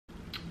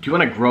Do you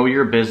want to grow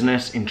your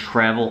business and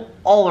travel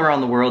all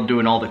around the world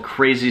doing all the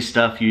crazy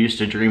stuff you used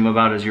to dream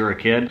about as you were a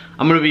kid?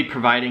 I'm going to be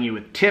providing you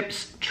with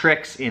tips,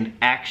 tricks, and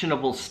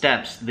actionable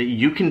steps that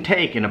you can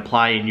take and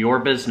apply in your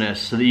business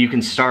so that you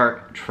can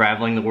start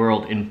traveling the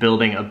world and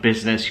building a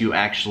business you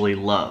actually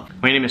love.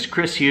 My name is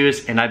Chris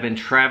Hughes, and I've been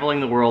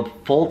traveling the world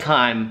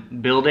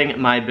full-time building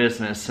my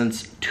business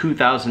since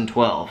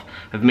 2012.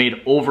 I've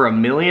made over $1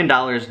 million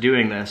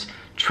doing this,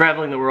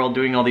 traveling the world,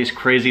 doing all these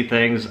crazy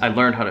things. I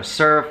learned how to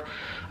surf.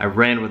 I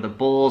ran with the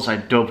bulls, I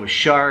dove with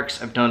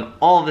sharks, I've done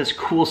all this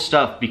cool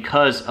stuff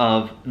because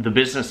of the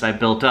business I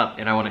built up,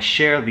 and I want to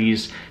share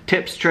these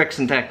tips, tricks,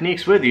 and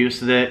techniques with you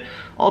so that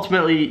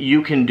ultimately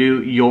you can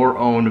do your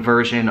own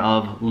version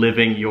of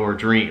living your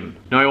dream.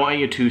 Now I want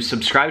you to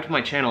subscribe to my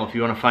channel if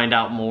you want to find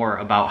out more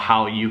about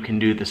how you can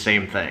do the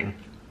same thing.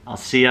 I'll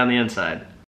see you on the inside.